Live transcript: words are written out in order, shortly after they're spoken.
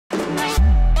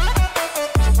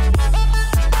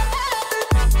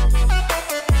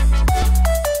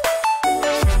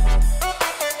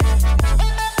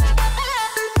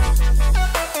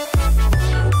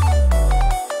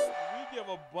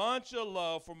Bunch of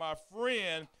love for my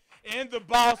friend and the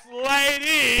boss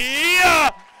lady,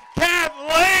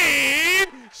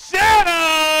 Kathleen Shannon.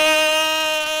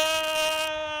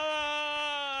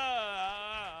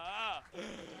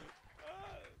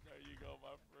 There you go,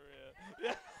 my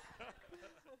friend.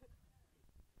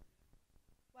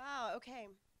 Wow, okay.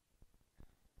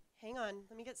 Hang on,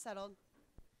 let me get settled.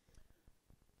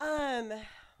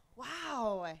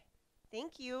 Wow.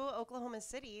 Thank you, Oklahoma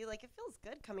City. Like, it feels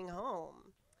good coming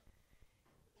home.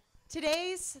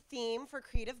 Today's theme for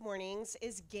Creative Mornings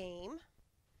is game.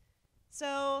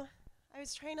 So I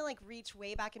was trying to reach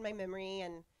way back in my memory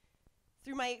and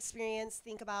through my experience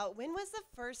think about when was the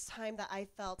first time that I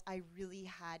felt I really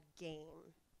had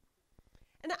game.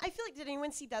 And I feel like, did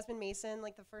anyone see Desmond Mason,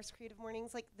 the first Creative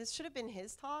Mornings? This should have been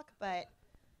his talk, but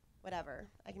whatever,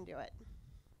 I can do it.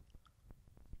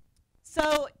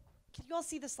 So can you all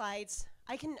see the slides?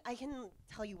 I can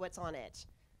tell you what's on it.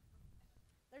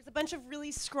 There's a bunch of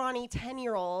really scrawny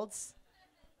 10-year-olds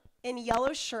in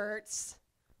yellow shirts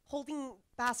holding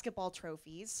basketball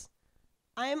trophies.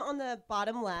 I'm on the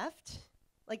bottom left,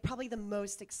 probably the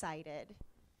most excited.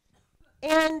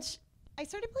 And I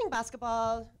started playing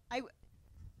basketball. I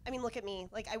mean, look at me.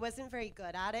 I wasn't very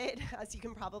good at it, as you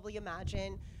can probably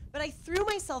imagine. But I threw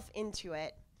myself into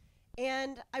it.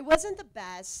 And I wasn't the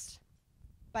best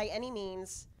by any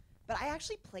means, but I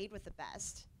actually played with the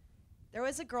best. There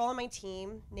was a girl on my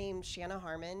team named Shanna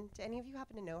Harmon. Do any of you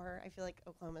happen to know her? I feel like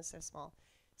Oklahoma's so small.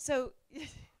 So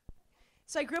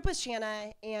I grew up with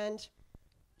Shanna, and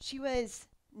she was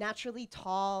naturally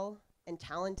tall and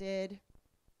talented.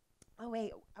 Oh,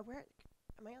 wait, where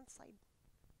am I on slide?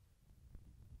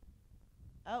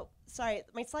 Oh, sorry,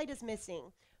 my slide is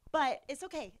missing. But it's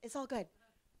okay, it's all good.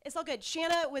 It's all good.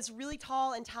 Shanna was really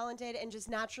tall and talented and just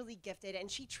naturally gifted, and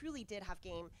she truly did have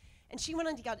game. And she went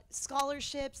on to get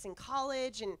scholarships in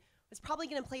college and was probably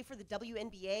going to play for the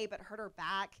WNBA, but hurt her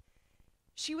back.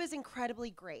 She was incredibly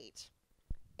great.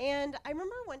 And I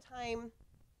remember one time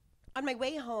on my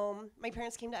way home, my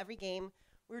parents came to every game.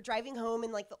 We were driving home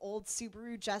in the old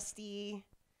Subaru Justy.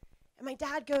 And my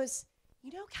dad goes,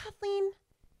 "You know, Kathleen,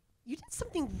 you did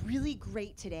something really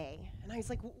great today." And I was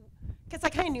like, because I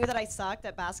kind of knew that I sucked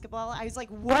at basketball. I was like,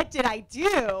 "What did I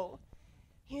do?"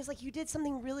 He was like, "You did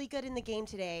something really good in the game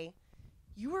today.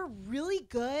 You were really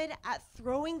good at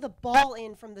throwing the ball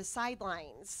in from the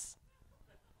sidelines."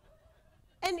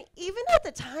 And even at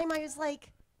the time, I was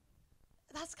like,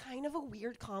 that's kind of a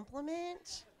weird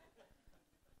compliment,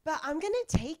 but I'm going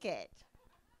to take it.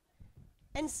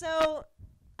 And so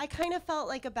I kind of felt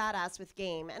like a badass with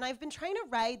game. And I've been trying to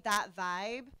ride that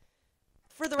vibe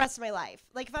for the rest of my life.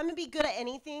 If I'm going to be good at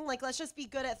anything, let's just be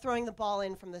good at throwing the ball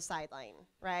in from the sideline,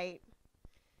 right?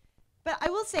 But I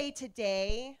will say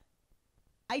today,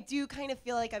 I do kind of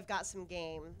feel like I've got some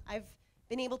game. I've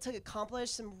been able to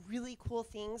accomplish some really cool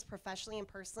things professionally and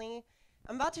personally.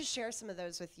 I'm about to share some of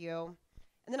those with you.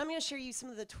 And then I'm going to share you some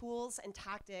of the tools and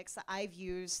tactics that I've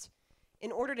used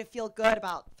in order to feel good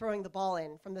about throwing the ball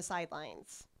in from the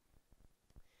sidelines.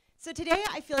 So today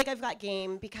I feel like I've got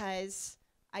game because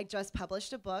I just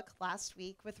published a book last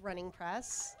week with Running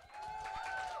Press.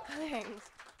 Thanks.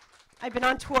 I've been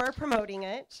on tour promoting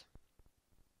it.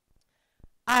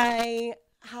 I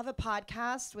have a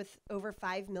podcast with over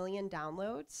 5 million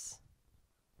downloads.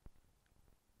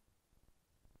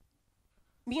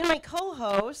 Me and my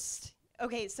co-host,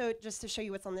 okay, so just to show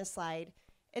you what's on this slide,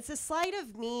 it's a slide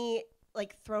of me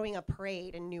throwing a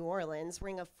parade in New Orleans,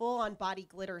 wearing a full-on body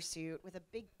glitter suit with a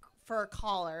big fur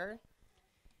collar.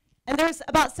 And there's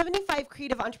about 75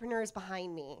 creative entrepreneurs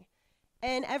behind me.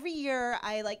 And every year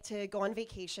I like to go on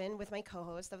vacation with my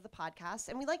co-host of the podcast,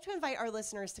 and we like to invite our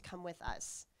listeners to come with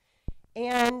us.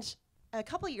 And a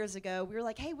couple years ago, we were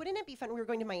like, hey, wouldn't it be fun? We were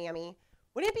going to Miami.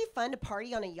 Wouldn't it be fun to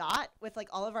party on a yacht with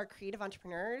all of our creative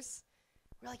entrepreneurs?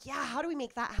 We're like, yeah, how do we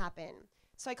make that happen?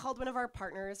 So I called one of our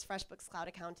partners, FreshBooks Cloud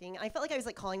Accounting, and I felt like I was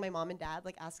calling my mom and dad,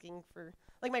 asking for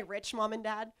my rich mom and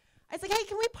dad. I was like, hey,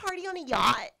 can we party on a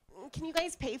yacht? Can you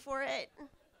guys pay for it?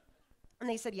 And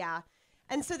they said, yeah.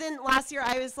 And so then last year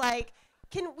I was like,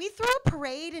 can we throw a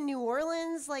parade in New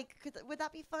Orleans? Would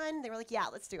that be fun? They were like, yeah,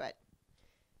 let's do it.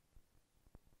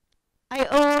 I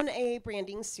own a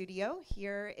branding studio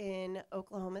here in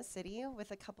Oklahoma City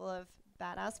with a couple of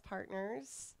badass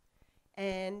partners,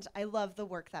 and I love the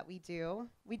work that we do.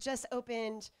 We just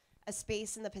opened a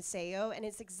space in the Paseo, and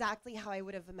it's exactly how I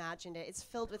would have imagined it. It's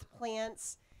filled with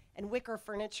plants and wicker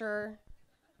furniture.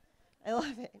 I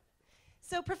love it.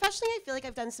 So professionally, I feel like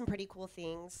I've done some pretty cool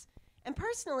things. And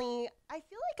personally, I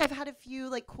feel like I've had a few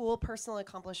like cool personal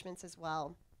accomplishments as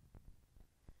well.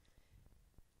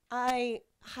 I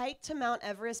hiked to Mount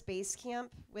Everest Base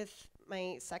Camp with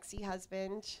my sexy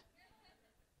husband,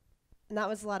 and that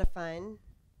was a lot of fun.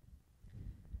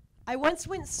 I once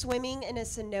went swimming in a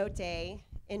cenote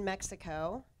in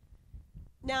Mexico.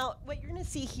 Now, what you're gonna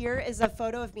see here is a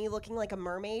photo of me looking like a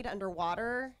mermaid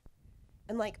underwater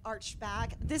and like arched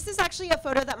back. This is actually a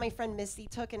photo that my friend Misty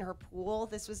took in her pool.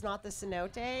 This was not the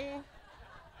cenote. The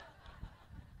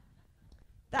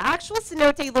actual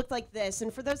cenote looked like this,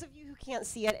 and for those of you who can't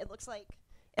see it, it looks like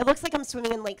I'm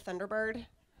swimming in Lake Thunderbird.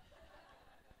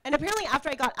 And apparently after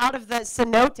I got out of the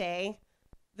cenote,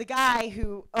 the guy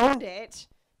who owned it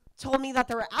told me that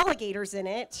there were alligators in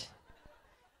it.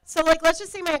 So like, let's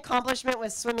just say my accomplishment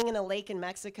was swimming in a lake in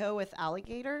Mexico with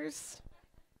alligators.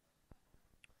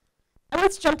 I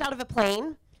once jumped out of a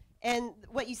plane, and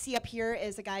what you see up here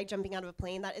is a guy jumping out of a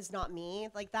plane. That is not me.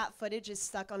 Like, that footage is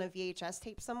stuck on a VHS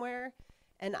tape somewhere,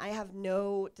 and I have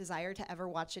no desire to ever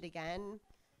watch it again.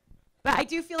 But I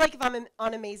do feel like if I'm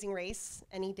on Amazing Race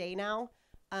any day now,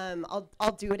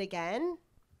 I'll do it again.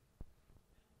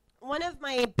 One of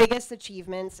my biggest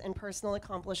achievements and personal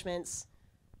accomplishments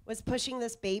was pushing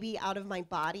this baby out of my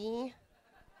body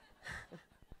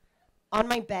on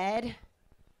my bed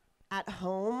at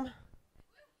home.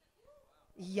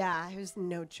 Yeah, it was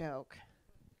no joke.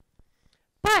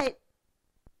 But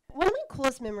one of my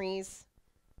coolest memories,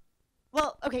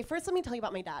 well, okay, first let me tell you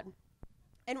about my dad.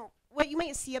 And what you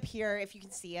might see up here, if you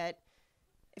can see it,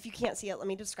 if you can't see it, let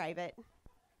me describe it.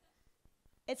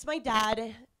 It's my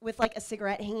dad with like a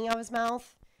cigarette hanging out of his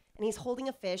mouth, and he's holding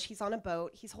a fish. He's on a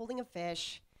boat. He's holding a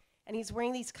fish, and he's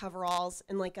wearing these coveralls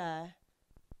and like a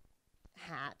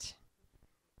hat,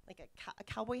 like a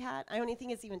cowboy hat. I don't even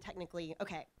think it's even technically,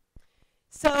 okay.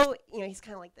 So, you know, he's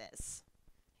kind of like this.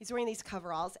 He's wearing these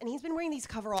coveralls, and he's been wearing these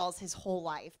coveralls his whole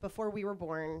life, before we were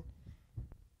born.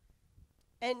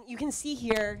 And you can see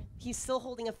here, he's still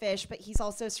holding a fish, but he's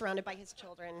also surrounded by his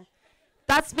children.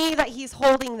 That's me that he's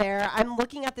holding there. I'm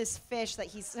looking at this fish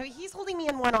that so he's holding me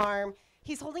in one arm,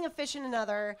 he's holding a fish in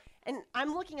another, and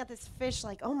I'm looking at this fish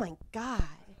like, oh my God.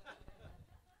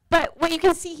 But what you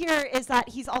can see here is that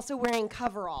he's also wearing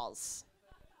coveralls.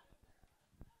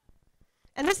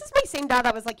 And this is my same dad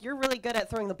that was like, you're really good at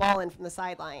throwing the ball in from the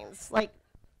sidelines. Like,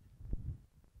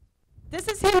 this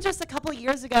is him just a couple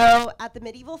years ago at the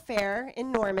medieval fair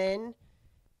in Norman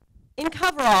in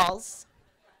coveralls.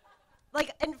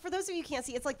 Like, and for those of you who can't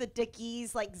see, it's like the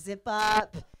Dickies, like zip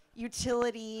up,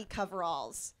 utility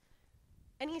coveralls.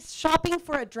 And he's shopping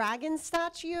for a dragon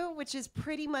statue, which is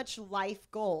pretty much life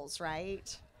goals,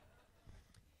 right?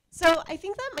 So I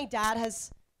think that my dad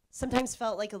has sometimes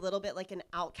felt like a little bit like an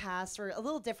outcast or a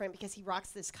little different because he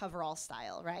rocks this coverall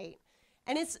style, right?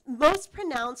 And it's most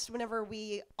pronounced whenever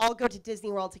we all go to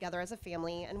Disney World together as a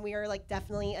family, and we are like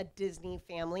definitely a Disney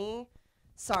family.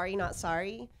 Sorry, not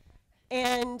sorry.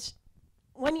 And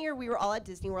one year we were all at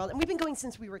Disney World, and we've been going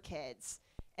since we were kids,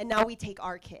 and now we take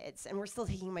our kids, and we're still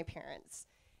taking my parents.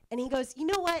 And he goes, you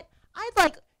know what? I'd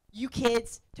like you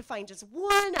kids to find just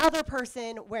one other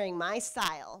person wearing my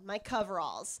style, my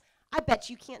coveralls. I bet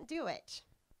you can't do it.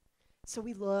 So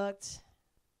we looked.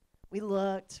 We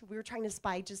were trying to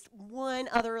spy just one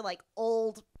other like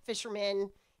old fisherman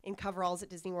in coveralls at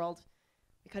Disney World.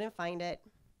 We couldn't find it.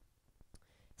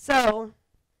 So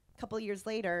a couple years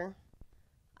later,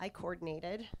 I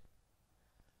coordinated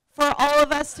for all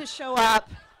of us to show up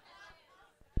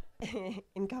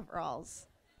in coveralls.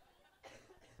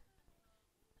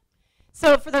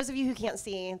 So for those of you who can't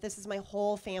see, this is my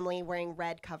whole family wearing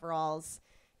red coveralls,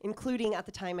 including at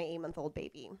the time my 8-month-old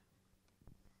baby.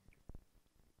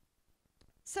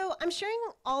 So I'm sharing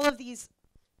all of these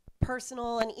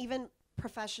personal and even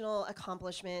professional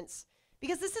accomplishments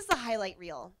because this is the highlight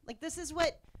reel. Like, this is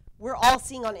what we're all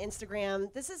seeing on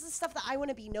Instagram. This is the stuff that I want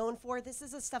to be known for. This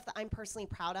is the stuff that I'm personally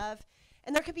proud of.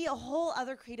 And there could be a whole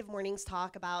other Creative Mornings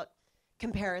talk about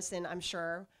comparison, I'm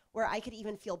sure, where I could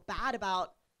even feel bad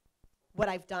about what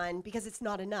I've done because it's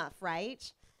not enough,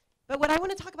 right? But what I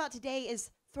want to talk about today is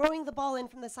throwing the ball in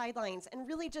from the sidelines and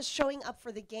really just showing up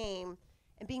for the game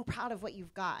and being proud of what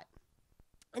you've got.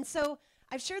 And so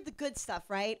I've shared the good stuff,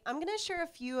 right? I'm going to share a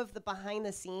few of the behind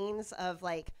the scenes of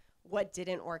like what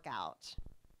didn't work out.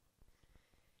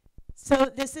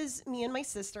 So this is me and my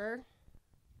sister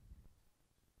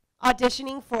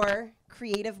auditioning for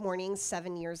Creative Mornings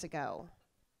 7 years ago.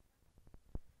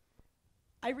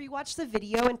 I rewatched the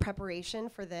video in preparation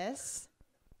for this,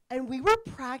 and we were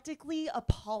practically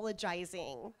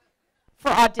apologizing for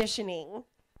auditioning.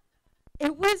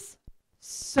 It was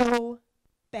so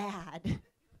bad.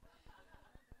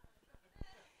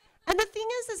 And the thing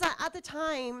is that at the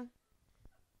time,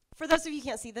 for those of you who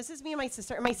can't see, this is me and my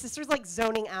sister. And my sister's like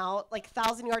zoning out, like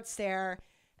 1,000-yard stare.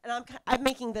 And I'm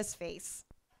making this face.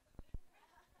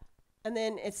 And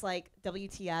then it's like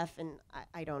WTF, and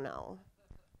I don't know.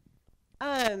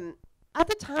 At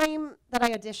the time that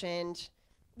I auditioned,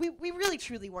 we really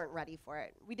truly weren't ready for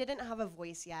it. We didn't have a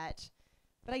voice yet.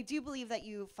 But I do believe that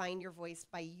you find your voice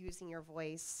by using your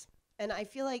voice. And I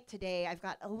feel like today I've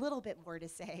got a little bit more to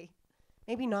say.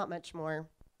 Maybe not much more.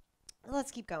 But let's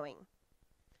keep going.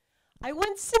 I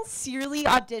once sincerely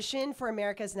auditioned for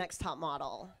America's Next Top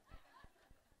Model.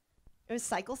 It was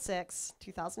Cycle 6,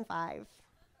 2005.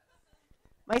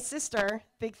 My sister,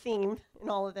 big theme in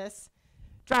all of this,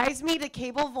 drives me to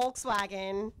Cable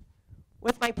Volkswagen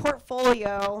with my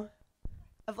portfolio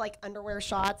of like underwear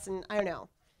shots and I don't know.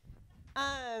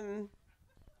 I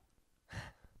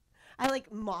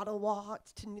like model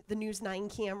walked to the News 9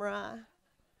 camera.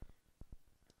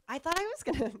 I thought I was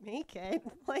gonna make it.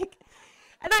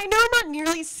 And I know I'm not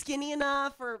nearly skinny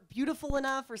enough or beautiful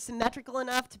enough or symmetrical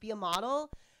enough to be a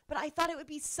model, but I thought it would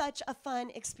be such a fun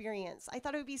experience. I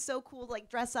thought it would be so cool to like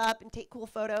dress up and take cool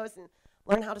photos and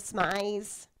learn how to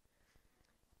smize.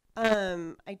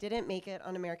 I didn't make it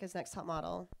on America's Next Top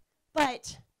Model,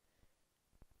 but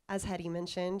as Hetty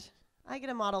mentioned, I get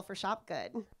a model for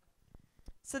Shopgood.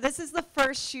 So this is the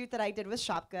first shoot that I did with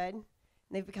Shopgood, and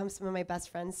they've become some of my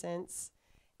best friends since.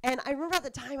 And I remember at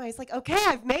the time I was like, okay,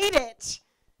 I've made it.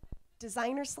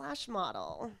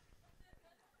 Designer/model.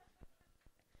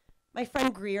 My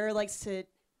friend Greer likes to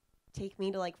take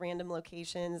me to like random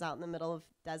locations out in the middle of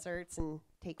deserts and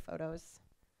take photos.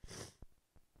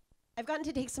 I've gotten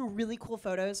to take some really cool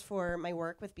photos for my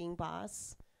work with Being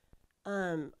Boss.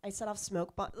 I set off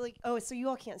smoke bombs, so you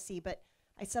all can't see, but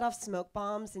I set off smoke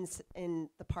bombs in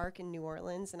the park in New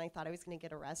Orleans, and I thought I was gonna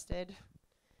get arrested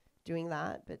doing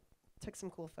that, but took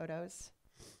some cool photos.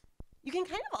 You can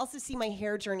kind of also see my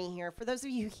hair journey here. For those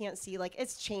of you who can't see, like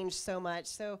it's changed so much.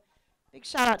 So big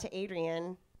shout out to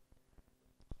Adrian.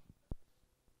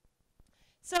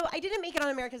 So I didn't make it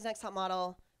on America's Next Top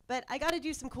Model, but I got to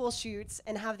do some cool shoots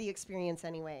and have the experience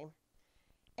anyway.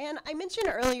 And I mentioned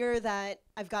earlier that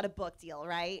I've got a book deal,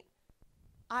 right?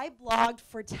 I blogged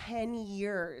for 10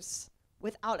 years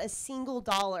without a single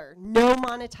dollar, no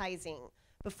monetizing,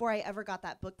 before I ever got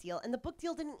that book deal. And the book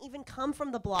deal didn't even come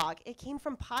from the blog. It came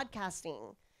from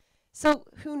podcasting. So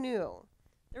who knew?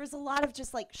 There was a lot of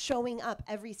just like showing up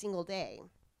every single day.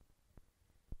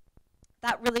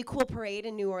 That really cool parade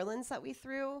in New Orleans that we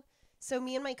threw. So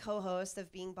me and my co-host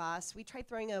of Being Boss, we tried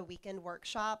throwing a weekend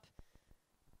workshop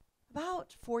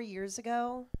about 4 years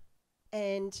ago.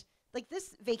 And like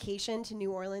this vacation to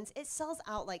New Orleans, it sells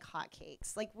out like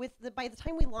hotcakes. Like by the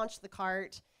time we launched the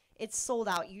cart, it's sold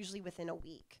out usually within a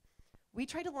week. We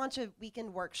tried to launch a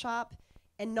weekend workshop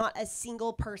and not a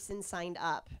single person signed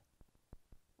up.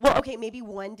 Well, okay, maybe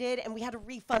one did, and we had to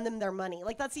refund them their money.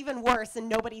 Like that's even worse than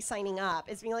nobody signing up.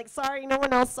 It's being like, sorry, no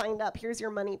one else signed up. Here's your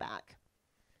money back.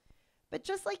 But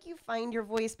just like you find your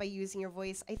voice by using your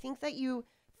voice, I think that you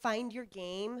find your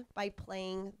game by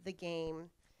playing the game.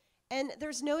 And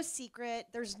there's no secret,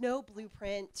 there's no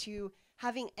blueprint to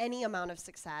having any amount of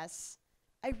success.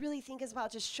 I really think it's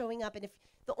about just showing up, and if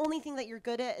the only thing that you're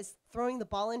good at is throwing the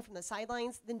ball in from the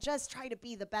sidelines, then just try to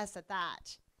be the best at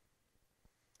that.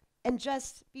 And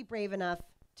just be brave enough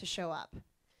to show up.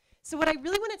 So what I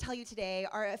really want to tell you today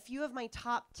are a few of my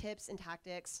top tips and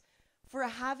tactics for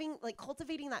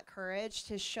cultivating that courage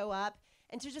to show up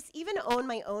and to just even own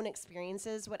my own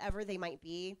experiences, whatever they might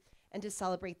be, and to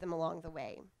celebrate them along the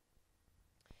way.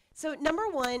 So number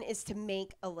one is to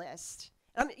make a list.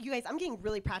 You guys, I'm getting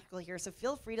really practical here, so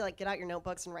feel free to get out your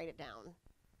notebooks and write it down.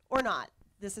 Or not.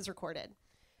 This is recorded.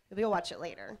 You'll watch it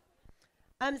later.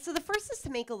 So the first is to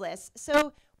make a list.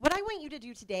 So what I want you to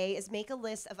do today is make a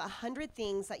list of 100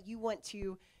 things that you want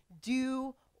to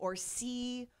do or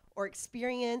see or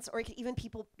experience, or it could even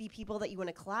be people that you want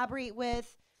to collaborate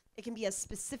with. It can be as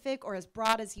specific or as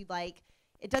broad as you'd like.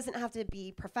 It doesn't have to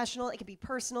be professional. It can be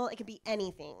personal. It can be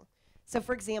anything. So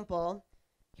for example,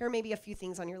 here are maybe a few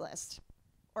things on your list,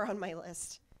 or on my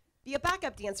list. Be a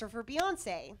backup dancer for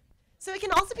Beyonce. So it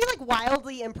can also be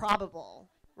wildly improbable,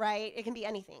 right? It can be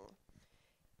anything.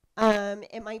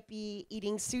 It might be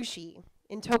eating sushi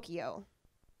in Tokyo.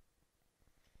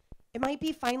 It might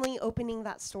be finally opening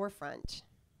that storefront.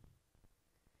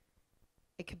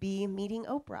 It could be meeting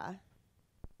Oprah.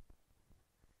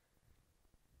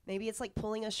 Maybe it's like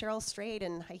pulling a Cheryl Strayed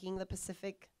and hiking the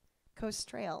Pacific Coast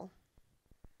Trail.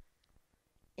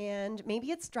 And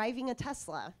maybe it's driving a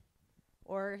Tesla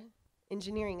or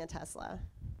engineering a Tesla.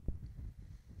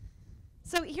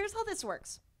 So here's how this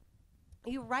works.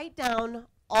 You write down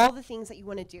all the things that you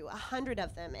want to do, 100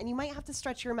 of them, and you might have to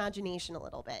stretch your imagination a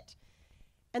little bit.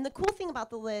 And the cool thing about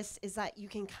the list is that you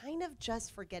can kind of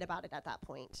just forget about it at that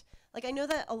point. Like, I know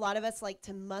that a lot of us like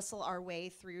to muscle our way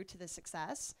through to the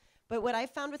success, but what I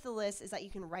found with the list is that you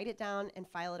can write it down and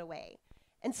file it away.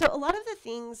 And so a lot of the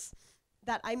things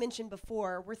that I mentioned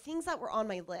before were things that were on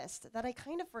my list that I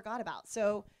kind of forgot about.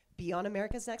 So be on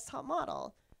America's Next Top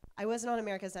Model. I wasn't on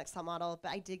America's Next Top Model,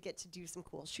 but I did get to do some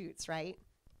cool shoots, right?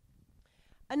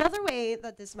 Another way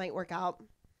that this might work out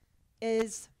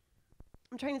is,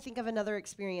 I'm trying to think of another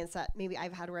experience that maybe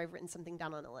I've had where I've written something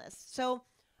down on a list. So,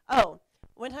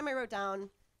 one time I wrote down,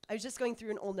 I was just going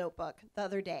through an old notebook the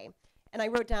other day, and I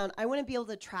wrote down, I want to be able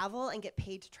to travel and get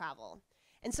paid to travel.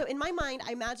 And so in my mind,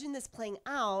 I imagine this playing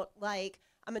out like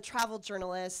I'm a travel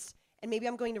journalist, and maybe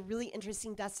I'm going to really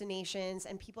interesting destinations,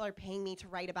 and people are paying me to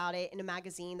write about it in a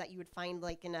magazine that you would find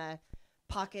like in a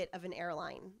pocket of an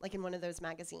airline, like in one of those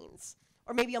magazines.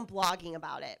 Or maybe I'm blogging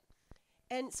about it.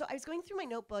 And so I was going through my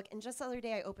notebook, and just the other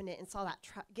day I opened it and saw that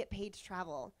get paid to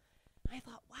travel. And I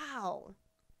thought, wow,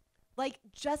 like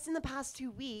just in the past 2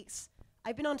 weeks,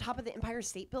 I've been on top of the Empire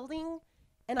State Building,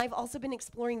 and I've also been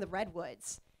exploring the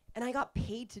Redwoods. And I got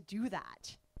paid to do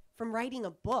that from writing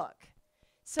a book.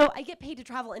 So I get paid to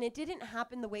travel, and it didn't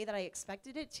happen the way that I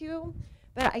expected it to.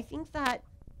 But I think that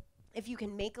if you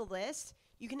can make a list,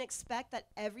 you can expect that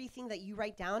everything that you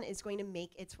write down is going to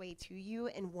make its way to you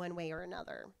in one way or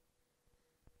another.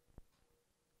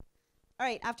 All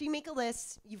right, after you make a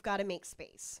list, you've got to make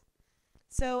space.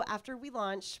 So after we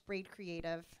launched Braid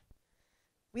Creative,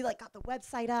 we got the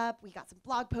website up, we got some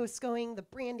blog posts going, the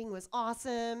branding was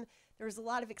awesome, there was a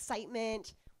lot of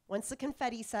excitement. Once the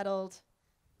confetti settled,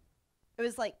 it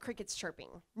was like crickets chirping,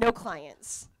 no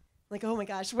clients. Like, oh my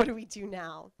gosh, what do we do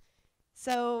now?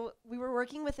 So we were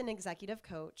working with an executive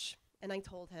coach, and I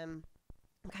told him,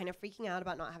 I'm kind of freaking out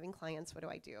about not having clients, what do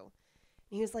I do?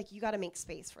 And he was like, you got to make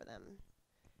space for them.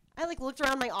 I looked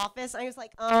around my office, and I was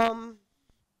like,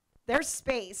 there's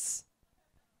space.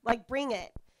 Bring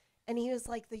it. And he was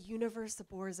like, the universe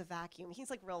abhors a vacuum. He's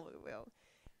like real woo-woo.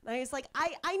 And I was like,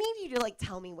 I need you to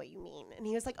tell me what you mean. And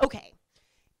he was like, okay,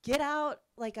 get out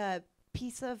a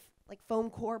piece of foam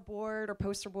core board or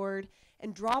poster board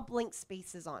and draw blank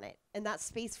spaces on it. And that's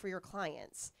space for your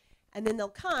clients. And then they'll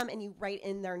come and you write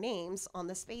in their names on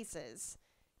the spaces.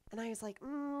 And I was like,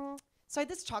 So I had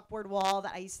this chalkboard wall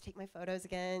that I used to take my photos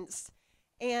against.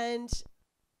 And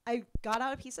I got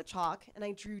out a piece of chalk and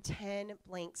I drew 10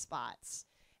 blank spots.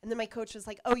 And then my coach was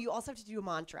like, oh, you also have to do a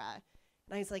mantra.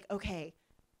 And I was like, okay,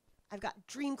 I've got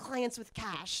dream clients with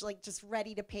cash, just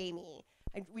ready to pay me.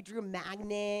 We drew a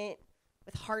magnet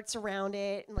with hearts around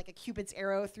it and a Cupid's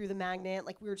arrow through the magnet.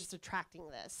 We were just attracting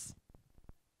this.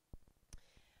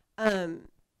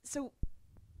 So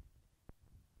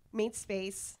made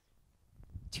space.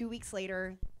 2 weeks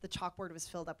later, the chalkboard was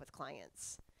filled up with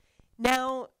clients.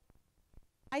 Now,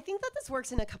 I think that this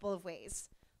works in a couple of ways.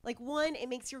 One, it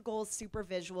makes your goals super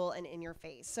visual and in your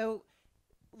face. So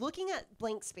looking at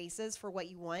blank spaces for what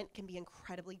you want can be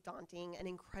incredibly daunting and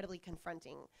incredibly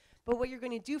confronting. But what you're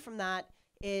going to do from that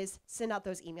is send out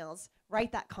those emails,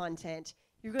 write that content.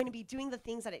 You're going to be doing the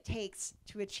things that it takes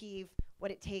to achieve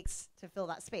what it takes to fill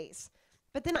that space.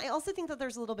 But then I also think that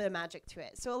there's a little bit of magic to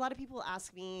it. So a lot of people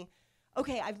ask me,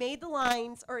 okay, I've made the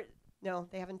lines, or no,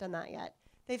 they haven't done that yet.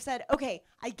 They've said, okay,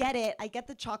 I get it. I get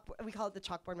the chalkboard. We call it the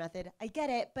chalkboard method. I get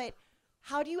it, but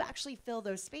how do you actually fill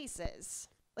those spaces?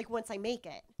 Once I make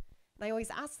it. And I always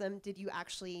ask them, did you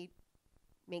actually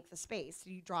make the space?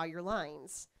 Did you draw your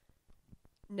lines?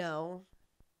 No.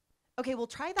 Okay, we'll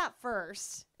try that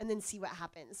first and then see what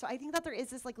happens. So I think that there is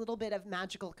this little bit of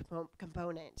magical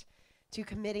component to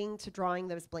committing to drawing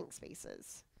those blank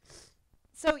spaces.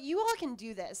 So you all can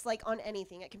do this on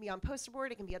anything. It can be on poster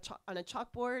board. It can be on a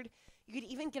chalkboard. You could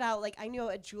even get out, I know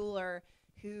a jeweler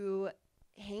who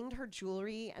hanged her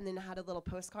jewelry and then had a little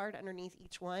postcard underneath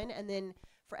each one. And then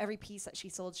for every piece that she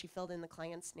sold, she filled in the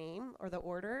client's name or the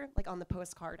order, on the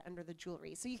postcard under the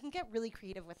jewelry. So you can get really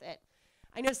creative with it.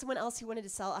 I know someone else who wanted to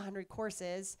sell 100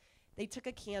 courses. They took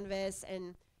a canvas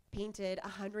and painted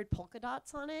 100 polka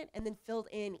dots on it and then filled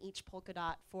in each polka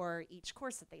dot for each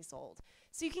course that they sold.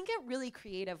 So you can get really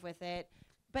creative with it.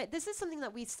 But this is something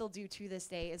that we still do to this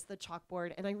day is the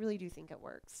chalkboard, and I really do think it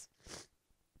works.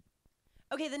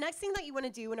 Okay, the next thing that you want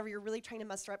to do whenever you're really trying to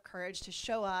muster up courage to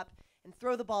show up and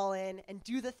throw the ball in and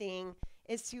do the thing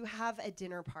is to have a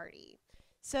dinner party.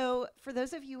 So for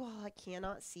those of you who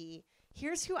cannot see,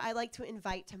 here's who I like to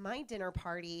invite to my dinner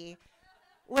party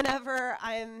whenever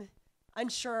I'm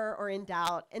unsure or in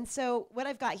doubt. And so what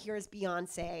I've got here is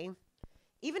Beyonce.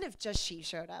 even if just she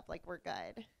showed up, like, we're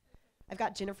good. I've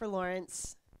got Jennifer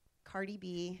Lawrence, Cardi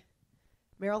B,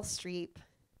 Meryl Streep,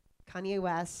 Kanye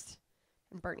West,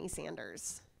 and Bernie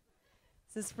Sanders.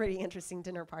 This is a pretty interesting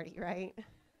dinner party, right?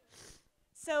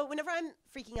 So whenever I'm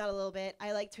freaking out a little bit,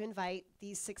 I like to invite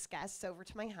these 6 guests over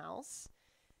to my house.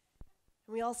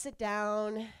 And we all sit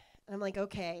down, and I'm like,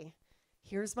 okay,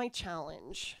 here's my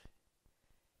challenge.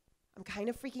 I'm kind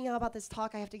of freaking out about this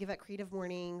talk I have to give at Creative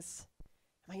Mornings.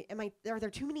 Are there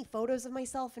too many photos of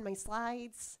myself in my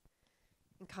slides?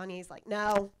 And Kanye's like,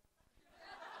 no.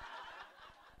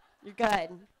 You're good.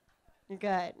 You're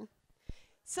good.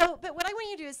 So, but what I want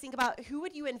you to do is think about who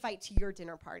would you invite to your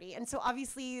dinner party. And so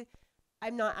obviously,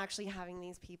 I'm not actually having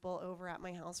these people over at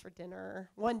my house for dinner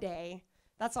one day.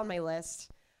 That's on my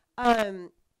list.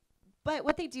 But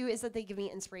what they do is that they give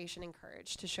me inspiration and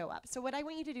courage to show up. So what I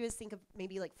want you to do is think of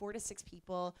maybe like 4 to 6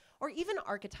 people or even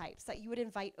archetypes that you would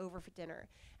invite over for dinner.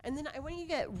 And then I want you to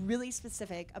get really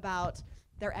specific about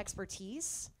their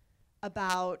expertise,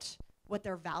 about what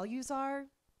their values are.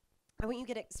 I want you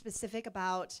to get specific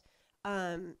about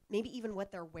maybe even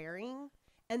what they're wearing,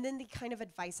 and then the kind of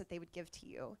advice that they would give to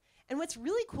you. And what's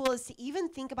really cool is to even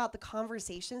think about the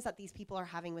conversations that these people are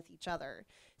having with each other.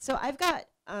 So I've got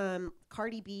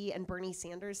Cardi B and Bernie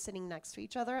Sanders sitting next to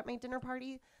each other at my dinner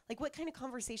party. Like, what kind of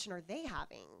conversation are they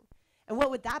having? And what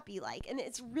would that be like? And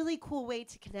it's a really cool way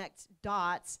to connect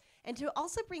dots and to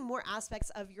also bring more aspects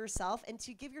of yourself and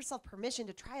to give yourself permission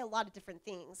to try a lot of different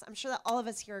things. I'm sure that all of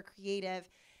us here are creative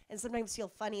and sometimes feel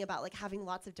funny about like having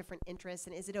lots of different interests,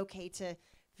 and is it okay to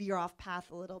veer off path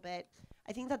a little bit?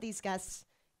 I think that these guests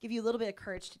give you a little bit of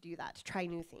courage to do that, to try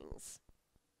new things.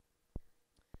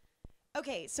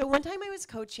 Okay, so one time I was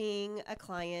coaching a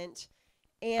client,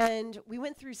 and we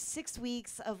went through 6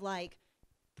 weeks of like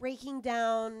breaking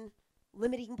down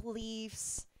limiting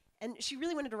beliefs, and she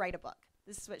really wanted to write a book.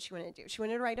 This is what she wanted to do. She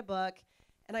wanted to write a book,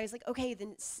 and I was like, okay,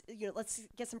 then let's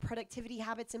get some productivity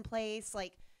habits in place,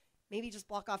 like maybe just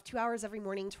block off 2 hours every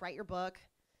morning to write your book.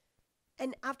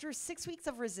 And after 6 weeks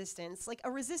of resistance, like a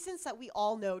resistance that we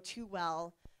all know too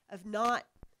well, of not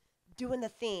doing the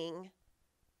thing,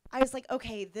 I was like,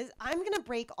 okay, I'm going to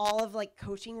break all of like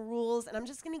coaching rules, and I'm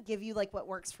just going to give you like what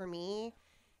works for me.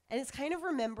 And it's kind of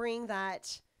remembering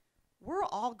that we're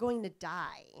all going to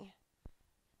die.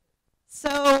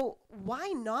 So why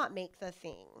not make the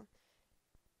thing?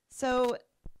 So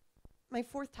my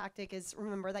 4th tactic is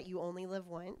remember that you only live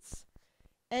once.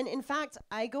 And in fact,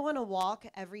 I go on a walk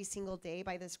every single day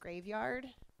by this graveyard,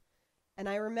 and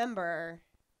I remember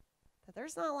that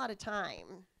there's not a lot of time.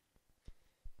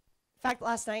 In fact,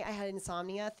 last night I had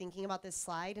insomnia thinking about this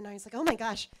slide, and I was like, oh my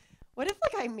gosh, what if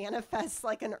like I manifest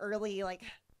like an early, like,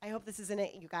 I hope this isn't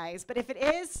it, you guys, but if it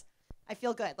is, I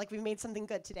feel good, like we made something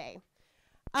good today.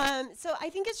 So I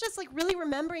think it's just like really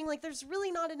remembering like there's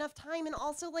really not enough time, and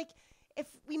also like if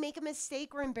we make a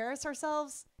mistake or embarrass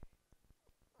ourselves,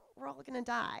 we're all gonna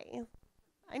die.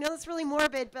 I know that's really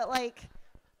morbid, but like,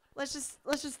 let's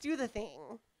just do the thing.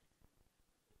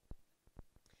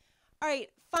 All right,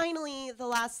 finally, the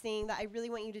last thing that I really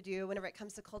want you to do whenever it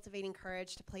comes to cultivating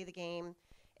courage to play the game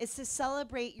is to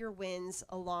celebrate your wins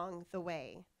along the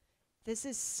way. This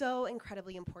is so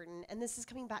incredibly important, and this is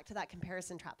coming back to that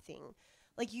comparison trap thing.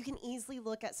 Like, you can easily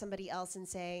look at somebody else and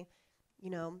say,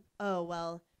 you know, oh,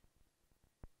 well,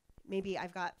 maybe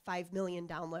I've got 5 million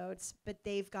downloads, but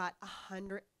they've got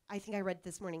 100. I think I read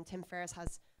this morning, Tim Ferriss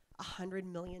has 100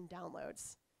 million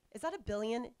downloads. Is that a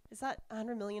billion? Is that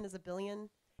 100 million is a billion?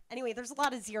 Anyway, there's a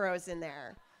lot of zeros in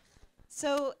there.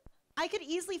 So I could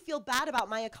easily feel bad about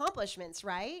my accomplishments,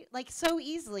 right? Like, so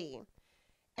easily.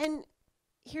 And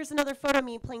here's another photo of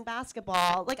me playing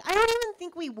basketball. Like, I don't even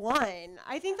think we won.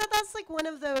 I think that that's like one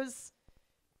of those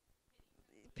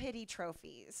pity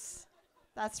trophies.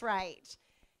 That's right.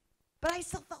 But I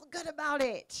still felt good about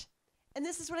it. And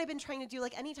this is what I've been trying to do.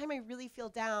 Like, anytime I really feel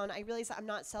down, I realize that I'm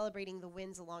not celebrating the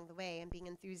wins along the way and being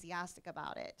enthusiastic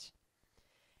about it.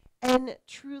 And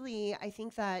truly, I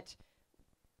think that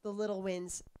the little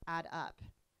wins add up.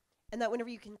 And that whenever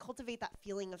you can cultivate that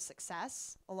feeling of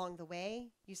success along the way,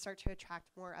 you start to attract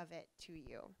more of it to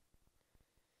you.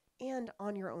 And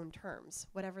on your own terms,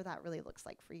 whatever that really looks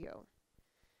like for you.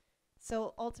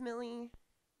 So ultimately,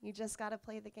 you just got to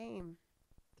play the game.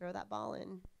 Throw that ball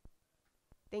in.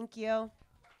 Thank you.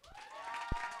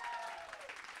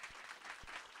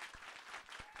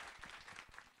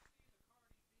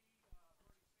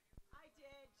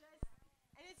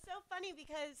 So funny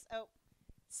because,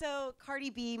 so Cardi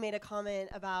B made a comment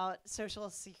about Social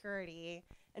Security,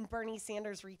 and Bernie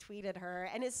Sanders retweeted her.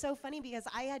 And it's so funny because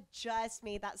I had just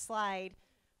made that slide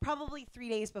probably 3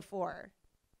 days before.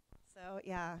 So,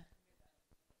 yeah.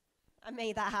 I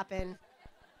made that happen.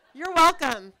 You're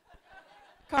welcome,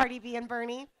 Cardi B and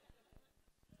Bernie.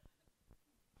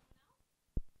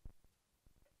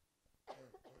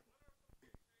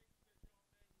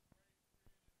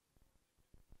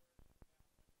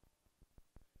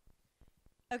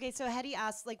 Okay, so Hetty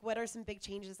asked, like, what are some big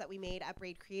changes that we made at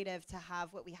Braid Creative to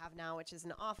have what we have now, which is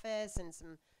an office and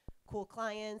some cool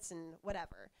clients and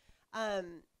whatever.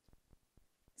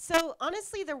 So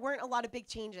honestly, there weren't a lot of big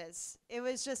changes. It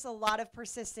was just a lot of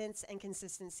persistence and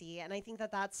consistency, and I think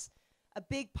that that's a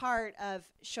big part of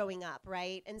showing up,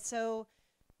 right? And so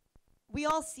we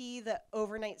all see the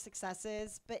overnight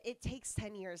successes, but it takes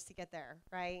 10 years to get there,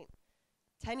 right?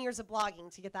 10 years of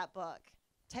blogging to get that book.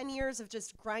 10 years of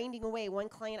just grinding away one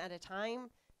client at a time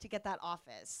to get that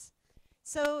office.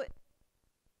 So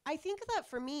I think that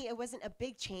for me, it wasn't a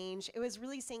big change. It was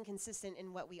really staying consistent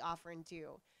in what we offer and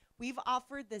do. We've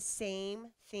offered the same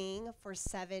thing for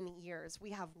 7 years.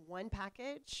 We have one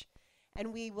package,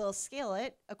 and we will scale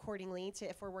it accordingly to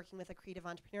if we're working with a creative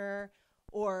entrepreneur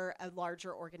or a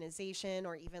larger organization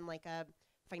or even like a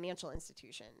financial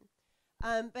institution.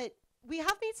 But we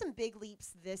have made some big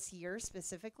leaps this year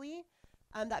specifically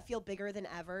that feel bigger than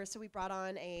ever. So we brought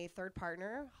on a third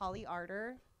partner, Holly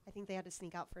Arter. I think they had to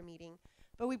sneak out for a meeting.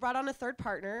 But we brought on a third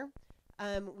partner.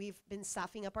 We've been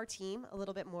staffing up our team a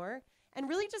little bit more and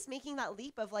really just making that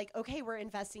leap of like, okay, we're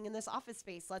investing in this office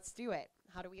space. Let's do it.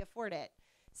 How do we afford it?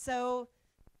 So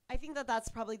I think that that's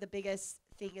probably the biggest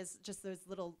thing is just those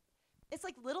little, it's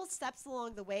like little steps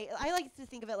along the way. I like to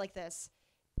think of it like this,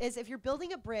 is if you're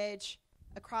building a bridge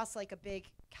across like a big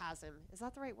chasm, is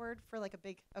that the right word for like a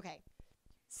big, okay.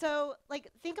 So like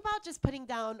think about just putting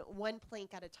down one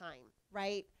plank at a time,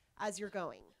 right, as you're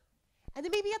going. And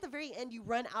then maybe at the very end you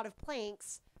run out of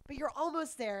planks, but you're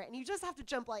almost there and you just have to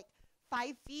jump like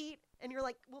 5 feet and you're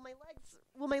like, will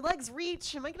my legs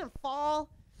reach? Am I gonna fall?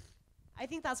 I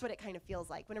think that's what it kind of feels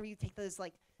like whenever you take those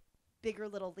like bigger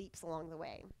little leaps along the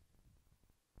way.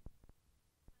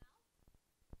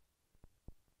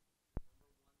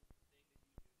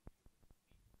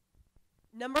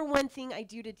 Number one thing I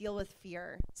do to deal with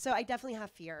fear. So I definitely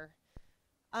have fear.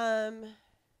 I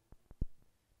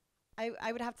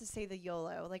would have to say the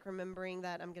YOLO, like remembering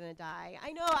that I'm gonna die.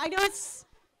 I know it's,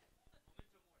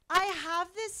 I have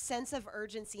this sense of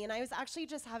urgency, and I was actually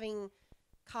just having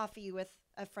coffee with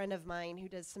a friend of mine who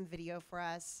does some video for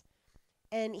us,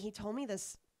 and he told me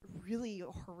this really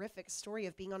horrific story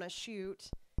of being on a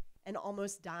shoot and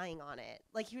almost dying on it.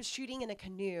 Like he was shooting in a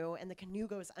canoe, and the canoe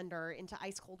goes under into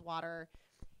ice cold water.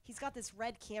 He's got this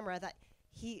red camera that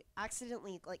he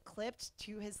accidentally like clipped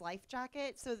to his life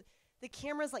jacket, so the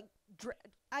camera's like,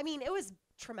 I mean, it was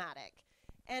traumatic.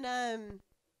 And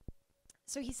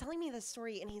so he's telling me this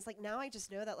story, and he's like, now I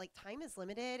just know that like time is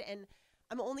limited, and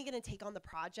I'm only gonna take on the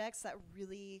projects that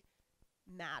really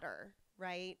matter,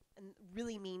 right? And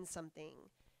really mean something.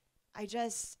 I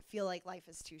just feel like life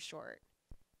is too short.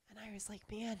 And I was like,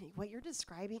 man, what you're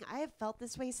describing, I have felt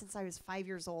this way since I was 5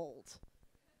 years old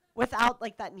without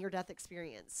like that near-death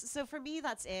experience. So for me,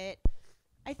 that's it.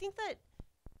 I think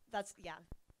that's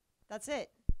it.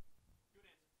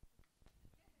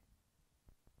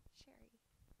 Sherry.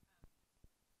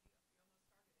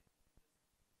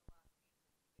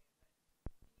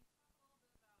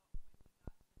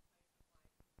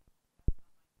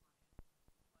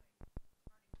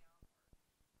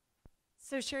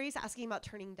 So Sherry's asking about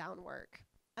turning down work.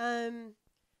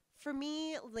 For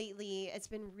me lately, it's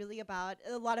been really about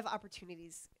a lot of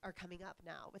opportunities are coming up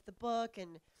now with the book,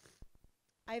 and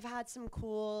I've had some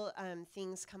cool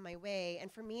things come my way.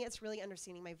 And for me, it's really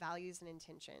understanding my values and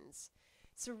intentions.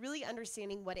 So really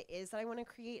understanding what it is that I want to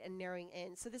create and narrowing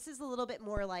in. So this is a little bit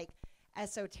more like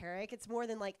esoteric. It's more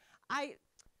than like, I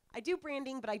do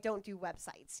branding, but I don't do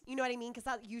websites. You know what I mean? Because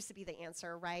that used to be the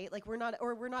answer, right? Like we're not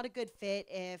a good fit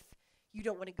if you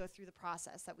don't want to go through the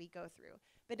process that we go through.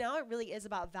 But now it really is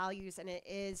about values, and it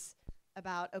is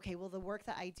about, okay, well, the work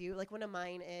that I do, like one of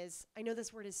mine is, I know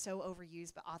this word is so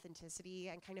overused, but authenticity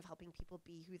and kind of helping people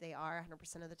be who they are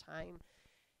 100% of the time.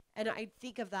 And I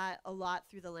think of that a lot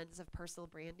through the lens of personal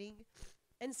branding.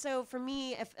 And so for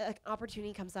me, if an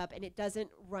opportunity comes up and it doesn't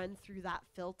run through that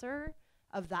filter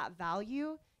of that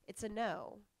value, it's a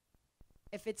no.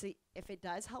 If it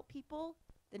does help people,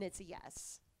 then it's a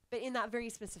yes, but in that very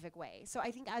specific way. So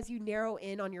I think as you narrow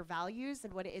in on your values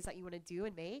and what it is that you want to do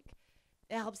and make,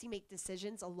 it helps you make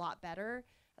decisions a lot better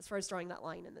as far as drawing that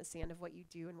line in the sand of what you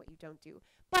do and what you don't do.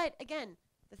 But again,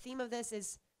 the theme of this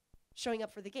is showing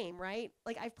up for the game, right?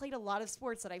 Like I've played a lot of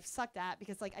sports that I've sucked at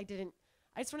because like I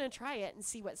just want to try it and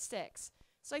see what sticks.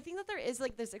 So I think that there is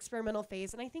like this experimental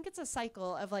phase, and I think it's a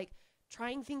cycle of like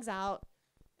trying things out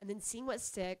and then seeing what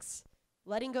sticks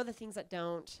letting go of the things that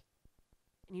don't,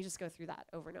 and you just go through that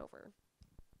over and over.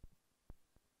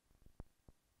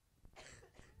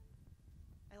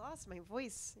 I lost my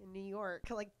voice in New York,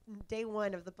 like day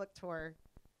 1 of the book tour.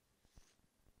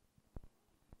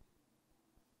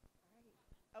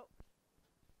 Oh.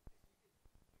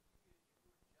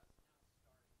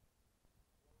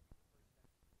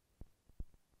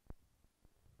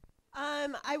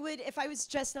 I would, if I was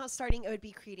just not starting, it would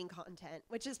be creating content,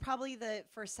 which is probably the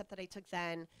first step that I took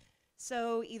then.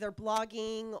 So either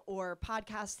blogging or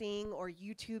podcasting or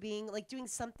YouTubing, like doing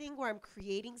something where I'm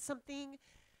creating something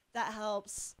that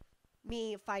helps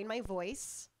me find my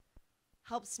voice,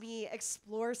 helps me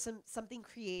explore something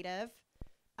creative,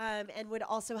 and would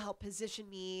also help position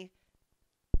me,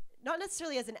 not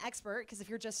necessarily as an expert, because if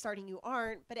you're just starting, you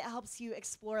aren't, but it helps you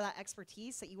explore that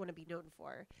expertise that you want to be known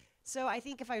for. So I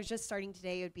think if I was just starting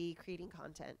today, it would be creating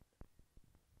content.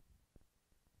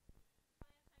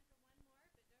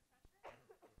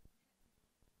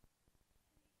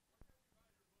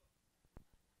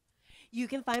 You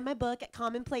can find my book at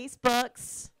Commonplace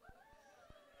Books.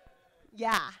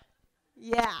 Yeah.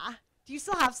 Yeah. Do you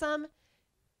still have some?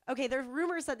 Okay, there's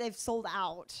rumors that they've sold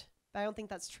out, but I don't think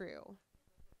that's true.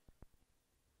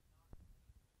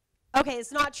 Okay,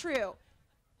 it's not true.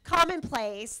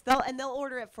 Commonplace, they'll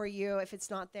order it for you if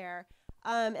it's not there.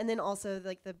 And then also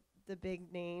like the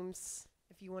big names,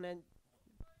 if you want to,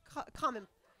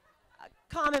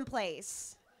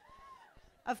 Commonplace,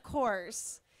 of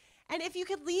course. And if you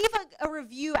could leave a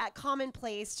review at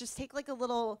Commonplace, just take like a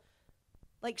little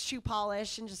like shoe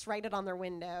polish and just write it on their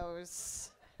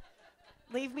windows.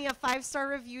 Leave me a 5-star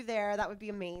review there. That would be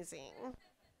amazing.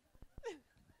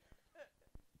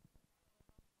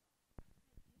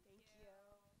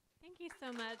 Thank you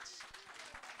so much.